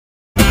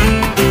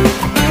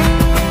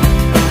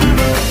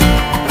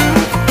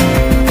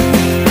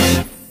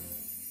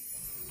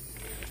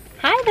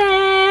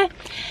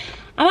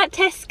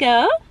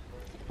Tesco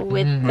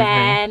with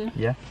Ben.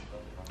 Yeah.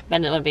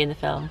 Ben didn't want to be in the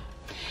film.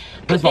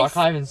 That's what I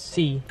can't even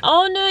see.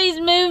 Oh no, he's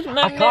moved my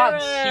mirror. I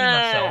can't see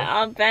myself.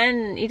 Oh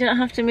Ben, you don't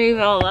have to move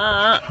all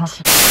that.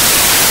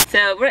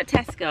 So we're at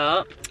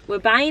Tesco. We're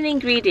buying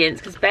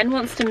ingredients because Ben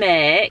wants to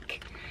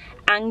make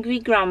Angry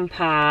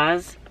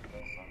Grandpa's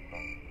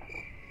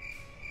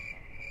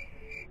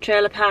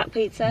trailer park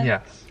pizza.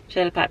 Yes.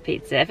 Trailer park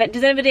pizza.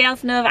 Does anybody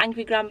else know of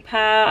Angry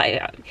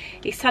Grandpa?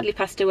 He's sadly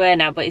passed away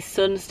now, but his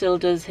son still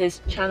does his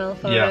channel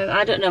for him.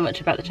 I don't know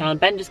much about the channel.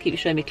 Ben just keeps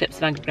showing me clips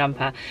of Angry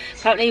Grandpa.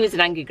 Apparently he was an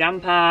angry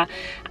grandpa,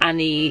 and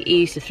he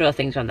used to throw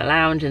things around the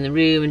lounge in the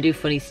room and do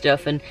funny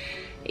stuff, and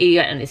he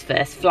went on his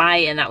first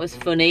flight and that was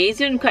funny. He's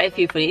done quite a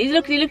few funny. He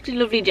looked a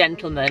lovely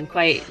gentleman,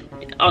 quite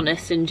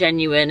honest and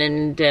genuine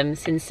and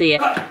sincere.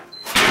 Oh,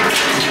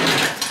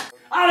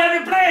 let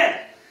me play it!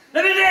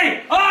 Let me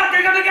see! Oh,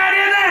 take up the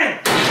goddamn thing!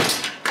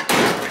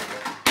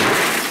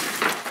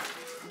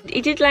 He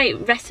did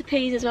like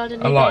recipes as well,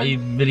 didn't he? A lot. He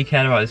really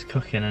cared about his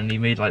cooking, and he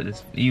made like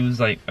this. He was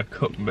like a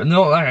cook, but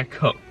not like a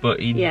cook, but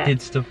he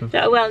did stuff with.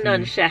 A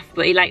well-known chef,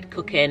 but he liked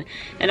cooking,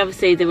 and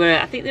obviously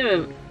I think they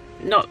were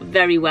not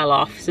very well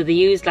off, so they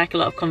used like a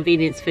lot of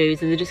convenience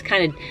foods, and they just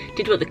kind of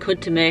did what they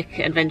could to make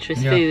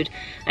adventurous food,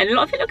 and a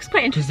lot of it looks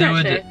quite interesting.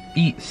 Because they would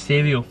eat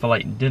cereal for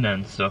like dinner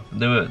and stuff.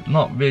 They were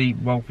not really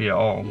wealthy at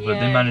all, but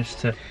they managed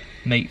to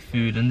make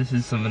food, and this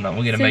is something that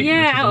we're going to make, which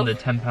is under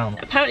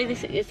 £10. Apparently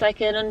this is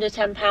like an under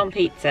 £10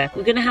 pizza.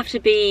 We're going to have to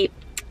be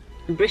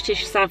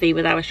British savvy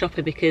with our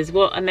shopping, because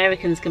what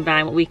Americans can buy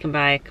and what we can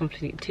buy are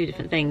completely two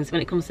different things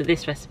when it comes to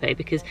this recipe,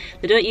 because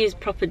they don't use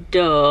proper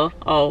dough,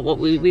 or what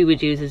we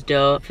would use as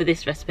dough for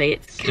this recipe.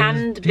 It's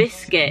canned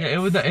biscuits.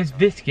 Yeah, it's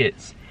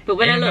biscuits. But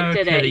when I looked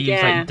at it, they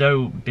use like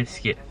dough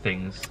biscuit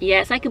things.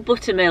 Yeah, it's like a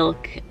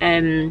buttermilk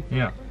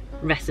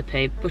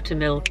recipe,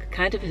 buttermilk,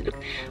 kind of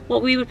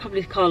what we would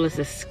probably call as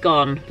a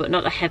scone, but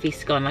not a heavy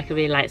scone, like a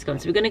really light scone.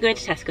 So we're going to go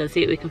into Tesco and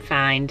see what we can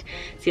find,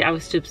 see what our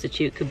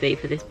substitute could be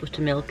for this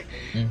buttermilk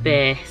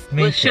base.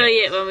 We'll show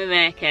you it when we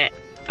make it.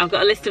 I've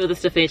got a list of other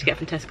stuff I need to get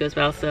from Tesco as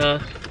well,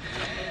 so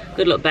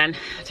good luck Ben,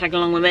 tag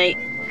along with me.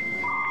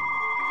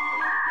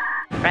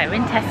 Right, we're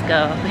in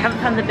Tesco. We haven't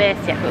found the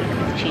base yet, but we've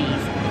got the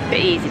cheese.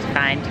 Pretty easy to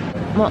find.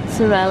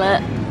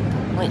 Mozzarella,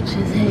 which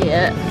is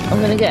here. I'm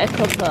going to get a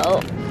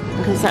couple,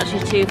 because it's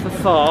actually 2 for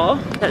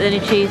 £4. Is that the only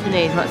cheese we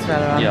need,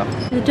 mozzarella on?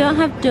 Yeah. They don't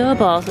have dough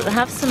balls, but they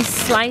have some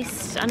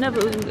sliced, I know,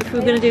 but if we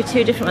were going to do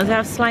 2 different ones, they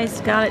have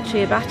sliced garlic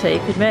ciabatta.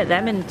 You could make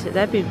them into,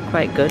 they'd be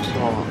quite good.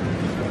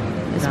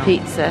 As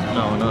pizza.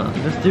 No,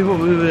 let's do what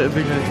we were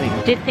originally thinking.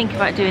 I did think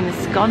about doing the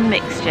scone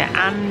mixture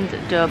and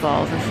dough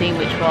balls and seeing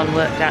which one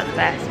worked out the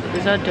best, but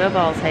there's no dough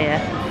balls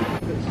here.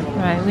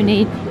 Right, we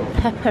need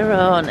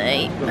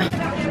pepperoni.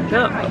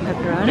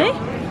 Pepperoni?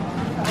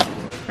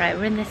 Right,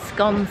 we're in the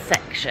scone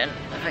section.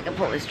 If I can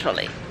pull this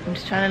trolley. I'm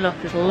just trying to look,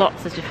 there's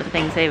lots of different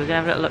things here. We're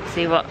gonna have a little look,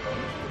 see what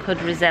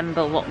could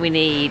resemble what we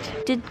need.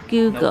 Did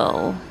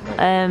Google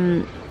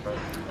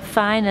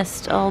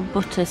finest all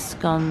butter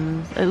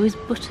scones. It was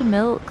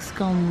buttermilk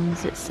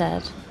scones, it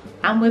said.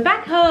 And we're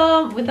back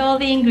home with all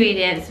the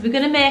ingredients. We're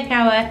gonna make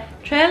our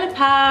trailer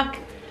park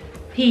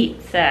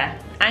pizza.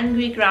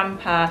 Angry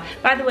Grandpa.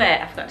 By the way,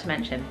 I forgot to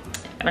mention,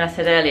 when I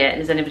said earlier,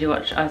 has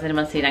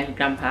anyone seen Angry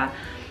Grandpa?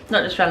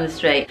 Not just around the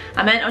street.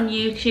 I meant on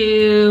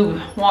YouTube.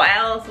 What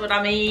else would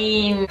I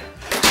mean?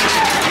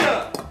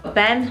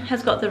 Ben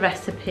has got the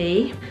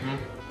recipe.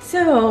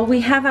 So we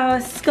have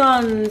our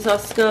scones or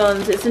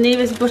scones. It's the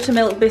nearest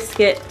buttermilk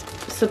biscuit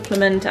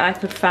supplement I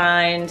could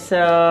find.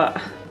 So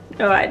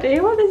no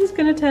idea what this is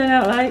going to turn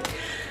out like.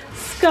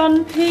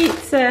 Scone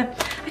pizza.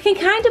 I can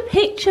kind of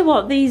picture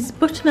what these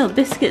buttermilk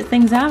biscuit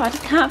things are. I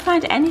just can't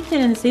find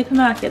anything in the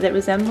supermarket that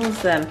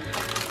resembles them.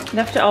 I'd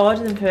have to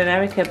order them from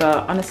America,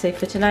 but honestly,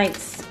 for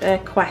tonight's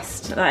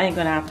quest, that ain't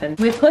gonna happen.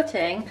 We're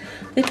putting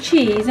the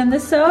cheese and the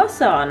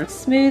sauce on.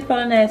 Smooth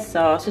bolognese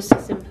sauce, just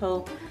a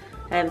simple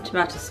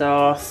tomato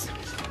sauce,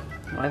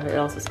 whatever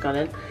else it's gone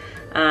in,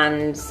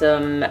 and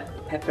some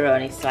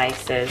pepperoni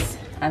slices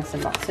and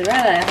some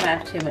mozzarella. I might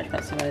have too much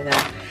mozzarella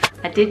there.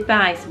 I did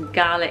buy some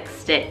garlic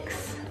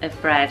sticks of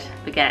bread,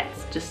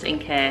 baguettes, just in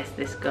case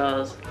this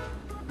goes.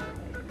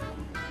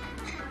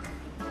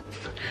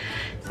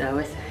 So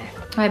we're safe.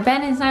 Right,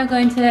 Ben is now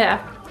going to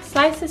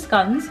slice the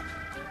scones.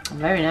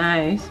 Very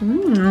nice.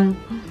 You're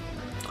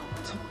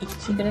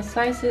gonna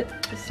slice the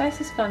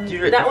scones.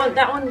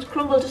 That one's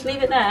crumbled. Just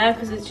leave it there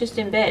because it's just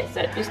in bits.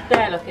 So just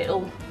there, look,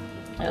 it'll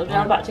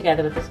gel back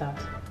together with the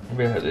sauce.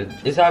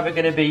 It's either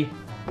gonna be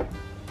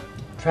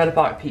Trailer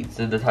Park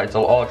Pizza, the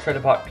title, or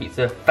Trailer Park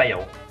Pizza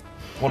Fail.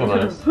 One of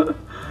those.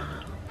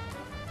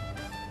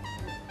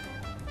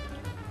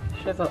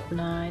 Shove up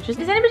Nige. Does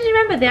anybody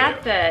remember the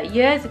advert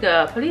years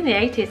ago, probably in the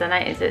 80s or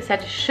 90s, that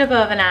said shove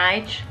over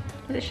Nige?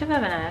 Was it shove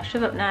over Nige?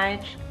 Shove up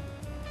Nige?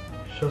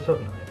 Shut up,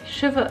 Nige.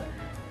 Shove up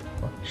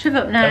That's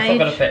not Nige.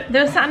 gonna fit.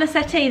 They were sat on a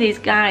settee, these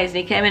guys, and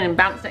he came in and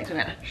bounced next to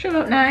me and went, shove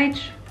up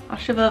Nige, or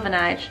shove over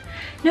Nige.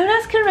 No one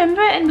else can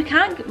remember it, and we've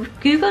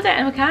googled it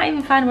and we can't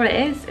even find what it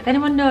is. If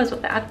anyone knows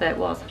what the advert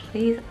was,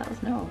 please let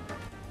us know.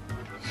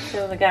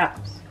 Fill the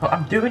gaps. Oh,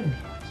 I'm doing it.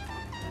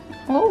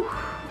 Oh.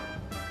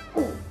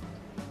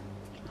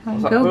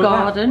 Go,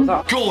 Gordon.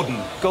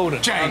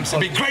 Gordon. James,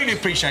 it'd be greatly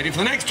appreciated for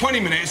the next 20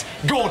 minutes.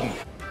 Gordon.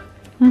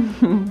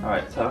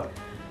 Alright, so.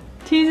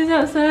 Cheese is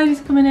outside,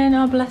 he's coming in.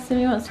 Oh, bless him,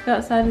 he wants to go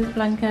outside with his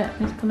blanket.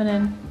 He's coming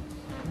in.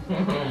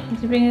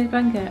 Is he bringing his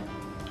blanket?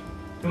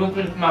 Who wants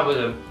me to come out with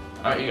him?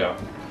 Out you go.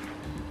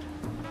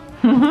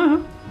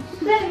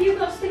 There, you've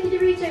got sticky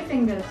Dorito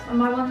fingers on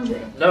my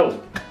onesie.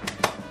 No.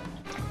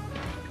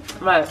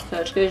 Right, so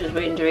excuse us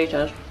eating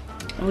Doritos.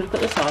 I'm going to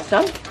put the sauce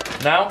on.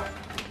 Now,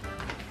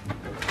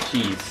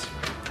 cheese.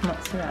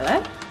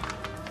 Mozzarella.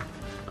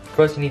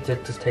 First you need to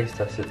just taste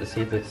test it to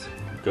see if it's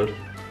good.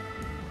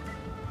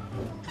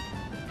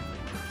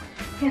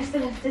 He has to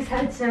lift his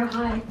head so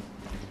high.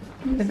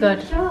 They're good.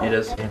 It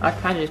is. I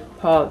kind of just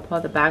pour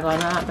the bag on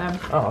that then.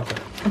 Oh, okay.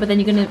 But then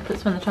you're going to put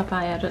some on the top,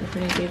 aren't you? I don't think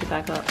we need to do the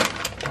bag up.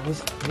 I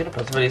was going to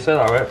possibly say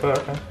that, right? But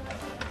okay.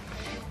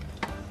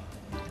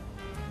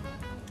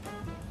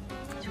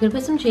 So we're going to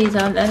put some cheese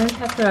on, and then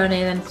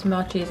pepperoni, then some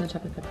more cheese on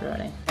top of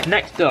pepperoni.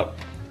 Next up.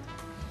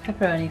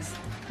 Pepperonis.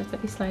 Just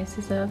put your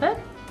slices over.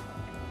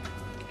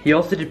 He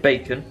also did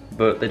bacon,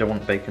 but they don't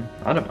want bacon.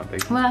 I don't mind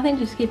bacon. Well, I think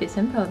just keep it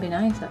simple, it'd be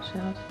nice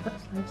actually. I'll just put a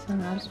slice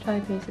on. I'll just try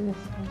a piece of this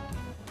one.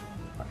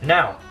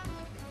 Now,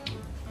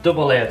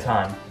 double layer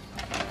time.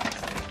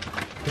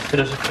 Just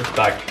finish up this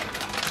bag. I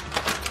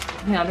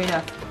think that'll be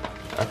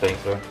enough. I think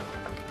so.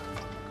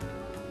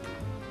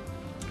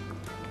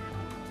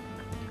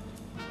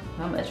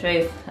 Moment of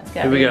truth. Let's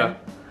get Here we it go. in.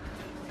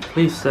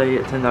 Please say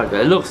it turned out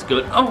good. It looks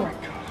good. Oh my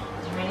god.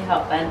 It's really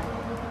hot, Ben.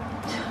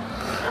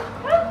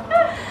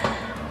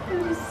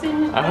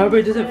 I hope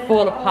it doesn't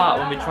fall apart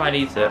when we try and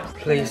eat it.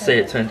 Please say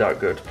it turned out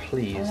good,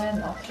 please.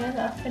 I'll turn it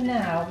off for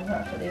now. We're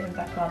not put the oven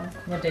back on.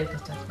 We'll do this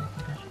stuff making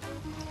good.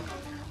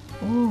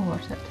 Oh,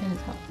 watch that turn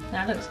top.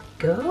 That looks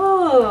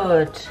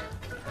good.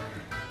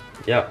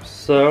 Yep,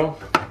 so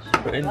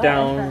putting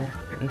down.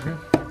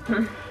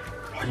 Oh,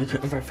 you're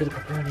putting right for the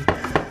pepperoni.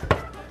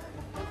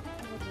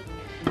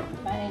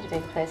 I need a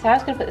big plate. So I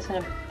was going to put this in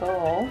a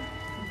bowl.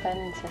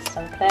 Ben says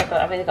some plate,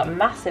 but I've either got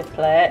massive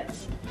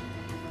plates.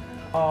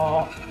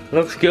 Oh,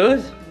 looks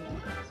good.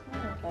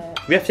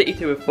 We have to eat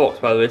it with forks,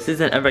 by the way. This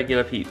isn't a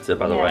regular pizza,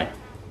 by the way.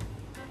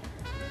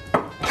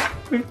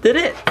 We did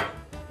it.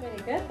 Really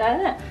good,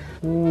 isn't it?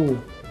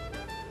 Ooh.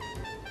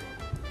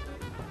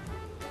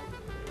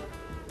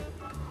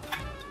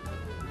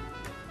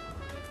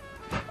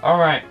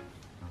 Alright.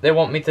 They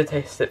want me to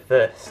taste it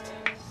first,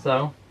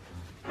 so.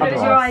 It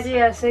was your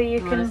idea, so you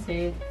can.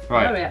 See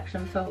Right. your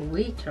reaction before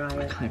we try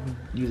I it. can't even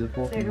use a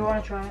fork. So if you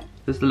want to try it.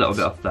 Just a little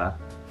bit off there.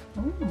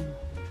 Ooh.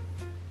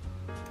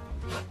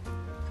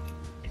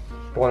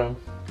 One.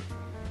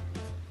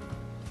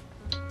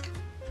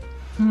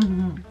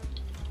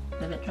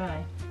 A bit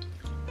dry.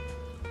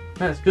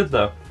 That's good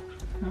though.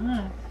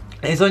 Mm.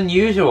 It's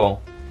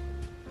unusual.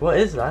 What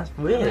is that? It's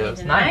weird. Need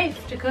It's a nice.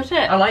 knife to cut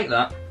it. I like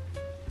that.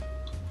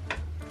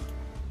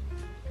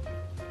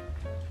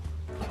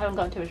 I haven't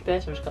got too much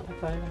base, I've just got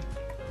pepperoni.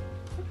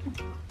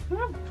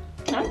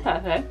 Nice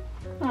actually.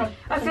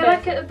 I feel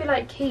like it would be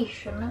like quiche,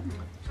 shouldn't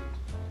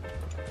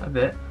it? A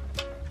bit.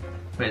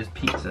 But it's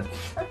pizza.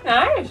 That's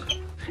nice.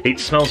 It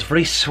smells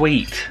very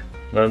sweet.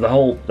 The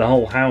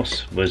whole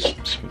house was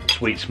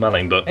sweet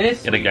smelling, but It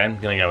is yet again,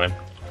 gonna go in.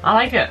 I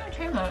like it. Not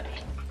too much.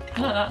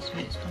 Not that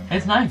sweet stuff.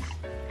 It's nice.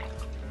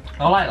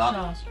 I like that.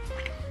 Sauce.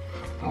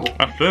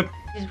 That's good.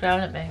 He's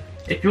growling at me.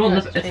 If you want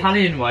That's the sweet.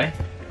 Italian way,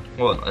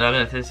 well, I don't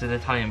know if this is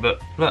Italian, but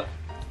look.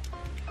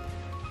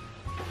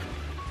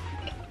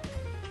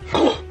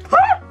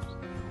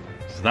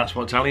 So that's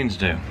what Italians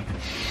do.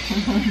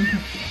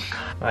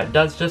 Right,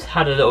 Dad's just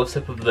had a little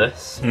sip of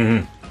this.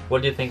 Mhm.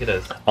 What do you think it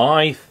is?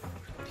 I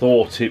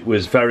thought it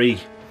was very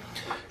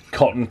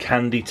cotton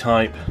candy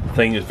type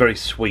thing. It was very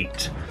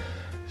sweet.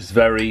 It's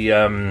very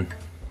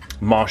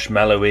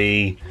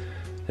marshmallowy,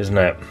 isn't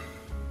it?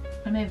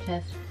 Let me have a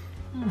taste.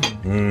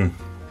 Mm.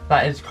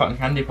 That is cotton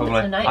candy, probably.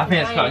 It's a night I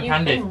think it's trying cotton new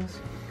candy. things.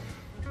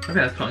 I think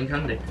that's cotton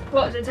candy.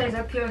 What does it taste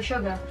like? Pure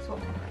sugar?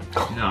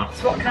 No.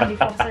 It's what candy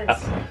floss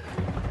is.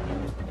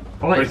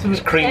 I like It's some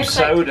cream Tastes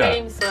like soda.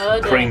 cream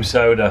soda. Cream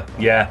soda,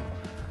 yeah.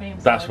 Cream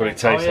That's soda. what it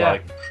tastes Oh, yeah.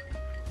 like.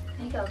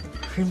 There you go.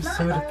 cream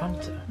soda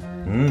Fanta.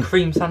 Mm.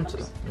 Cream Santa.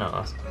 No,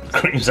 that's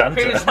Cream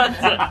Santa. cream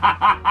Santa.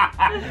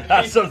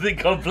 That's something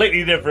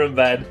completely different,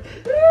 Ben.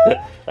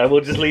 And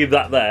we'll just leave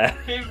that there.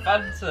 Cream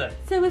Fanta.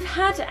 So we've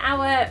had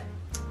our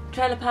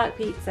trailer park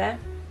pizza.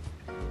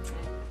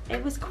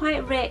 It was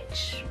quite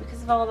rich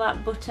because of all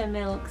that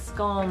buttermilk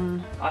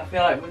scone. I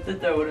feel like with the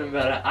dough would have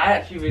been better. I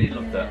actually really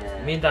loved Yeah.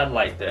 it. Me and Dad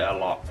liked it a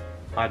lot.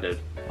 I did.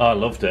 I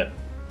loved it.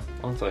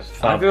 Honestly.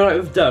 Fun. I feel like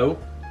with dough,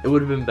 it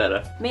would have been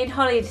better. Me and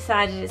Holly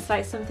decided it's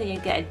like something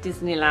you'd get at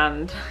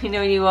Disneyland. You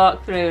know, when you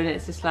walk through and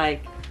it's just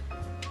like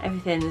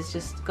everything's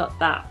just got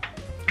that.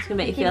 It's gonna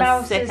make you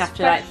feel sick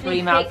after like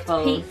 3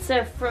 mouthfuls.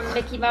 Pizza from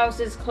Mickey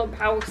Mouse's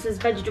Clubhouse's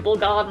vegetable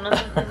garden or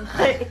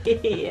something.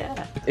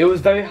 Yeah. It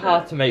was very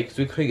hard to make because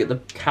we couldn't get the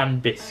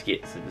canned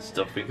biscuits and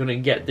stuff. We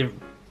couldn't get the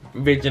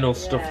original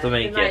stuff to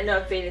make It might it. not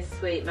have been as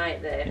sweet,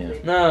 might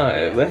they? No,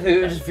 if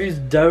it was just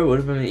used dough, it would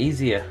have been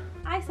easier.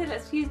 I said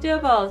let's use dough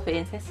balls, but he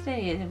insisted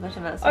on using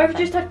buttermilk. Or if you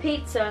just had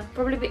pizza,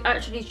 probably be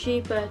actually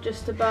cheaper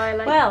just to buy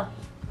like. Well,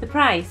 the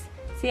price.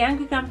 See,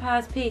 Angry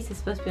Grandpa's pizza is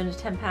supposed to be under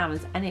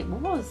 £10, and it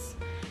was.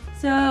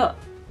 So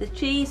the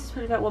cheese was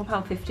probably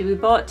about £1.50. We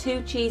bought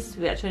 2 cheeses.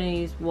 We actually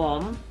only used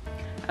 1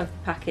 of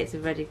packets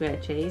of ready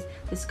grade cheese.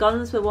 The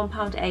scones were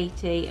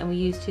 £1.80, and we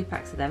used 2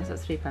 packs of them, so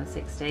that's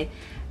 £3.60.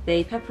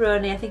 The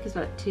pepperoni, I think, is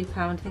about £2.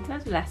 I think it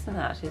might be less than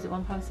that actually. Is it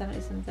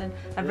 £1.70 something?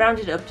 I've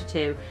rounded it up to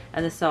 2,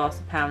 and the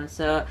sauce £1.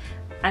 So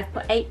I've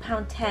put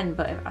 £8.10,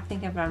 but I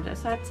think I've rounded it.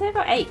 So I'd say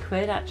about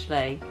 £8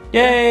 actually.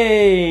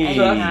 Yay!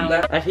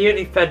 And he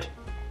only fed.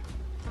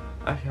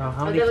 Actually,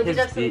 how many we kids did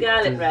have some did-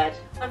 garlic bread.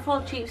 I'm full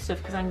of cheap stuff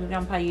because Angry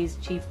Grandpa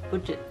used cheap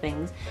budget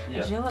things.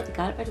 Yeah. And you know what? The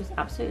garlic bread was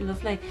absolutely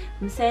lovely.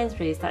 From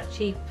Sainsbury's, that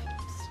cheap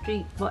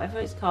street, whatever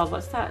it's called.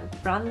 What's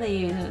that brand they're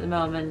using at the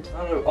moment? I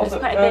don't know, It was also,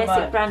 quite a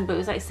basic brand, but it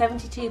was like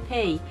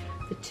 72p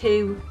for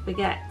 2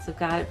 baguettes of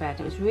garlic bread.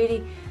 It was really,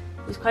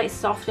 it was quite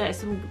soft. Like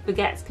some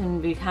baguettes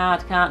can be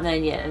hard, can't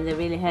they? And they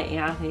really hurt you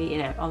after you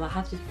know. All I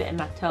had was a bit in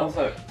my tongue.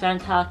 Also- Trying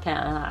to talk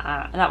and like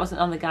that. And that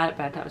wasn't on the garlic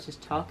bread. That was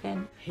just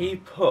talking. He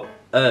put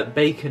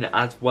bacon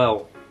as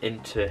well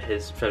into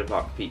his trailer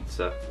park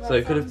pizza, so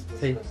it could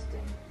have.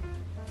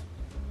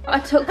 I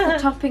took the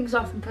toppings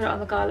off and put it on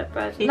the garlic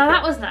bread. Now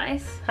that was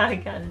nice. I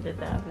kind of did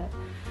that bit.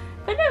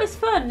 But no, it was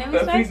fun. It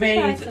was But if nice we to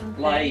try made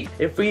something.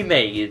 if we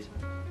made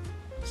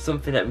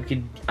something that we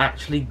could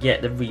actually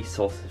get the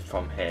resources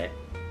from here.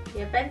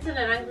 Yeah, Benson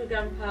and Angry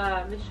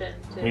Grandpa mission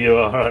to You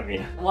are, aren't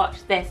you?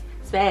 watch this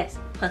space.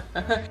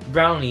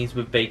 Brownies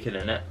with bacon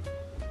in it.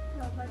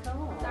 Oh my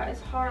god. That is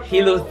horrible.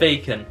 He loves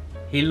bacon.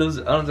 He loves,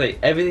 honestly,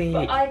 everything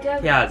But I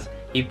don't. he has,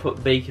 he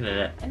put bacon in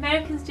it.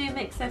 Americans do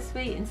mix their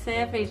sweet and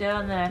savoury,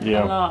 don't they?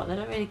 Yeah. A lot. They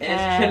don't really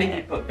care. It's chili,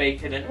 he put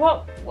bacon in.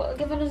 What?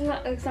 Give us an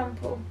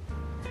example.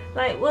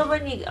 Like, well,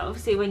 when you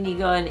obviously when you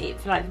go and eat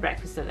for like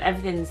breakfast,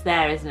 everything's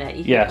there, isn't it?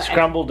 You can Yeah, put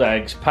scrambled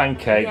eggs,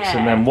 pancakes, and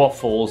Yeah. then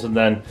waffles, and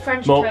then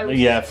French more, toast.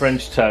 yeah,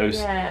 French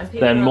toast. Yeah, and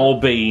people Then will- more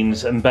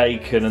beans and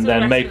bacon, and some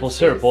then maple restaurants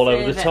syrup do all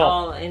over the serve it top.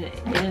 all in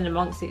and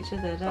amongst each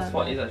other. Don't That's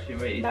what they? he's actually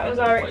made. That was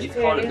our He's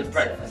called it the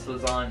experience. breakfast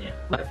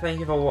lasagna. Thank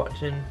you for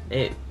watching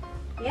it.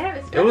 Yeah,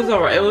 It was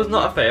alright. It was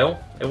not a fail.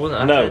 It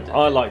wasn't. No,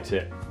 I liked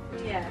it.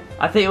 Yeah.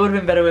 I think it would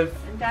have been better with.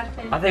 And Dad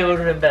finished I think it would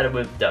have been better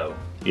with dough.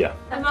 Yeah.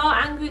 And more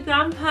Angry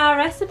Grandpa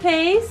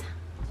recipes.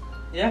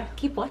 Yeah.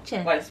 Keep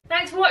watching. Like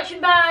Thanks for watching.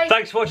 Bye.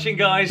 Thanks for watching,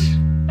 guys.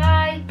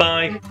 Bye.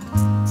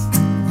 Bye.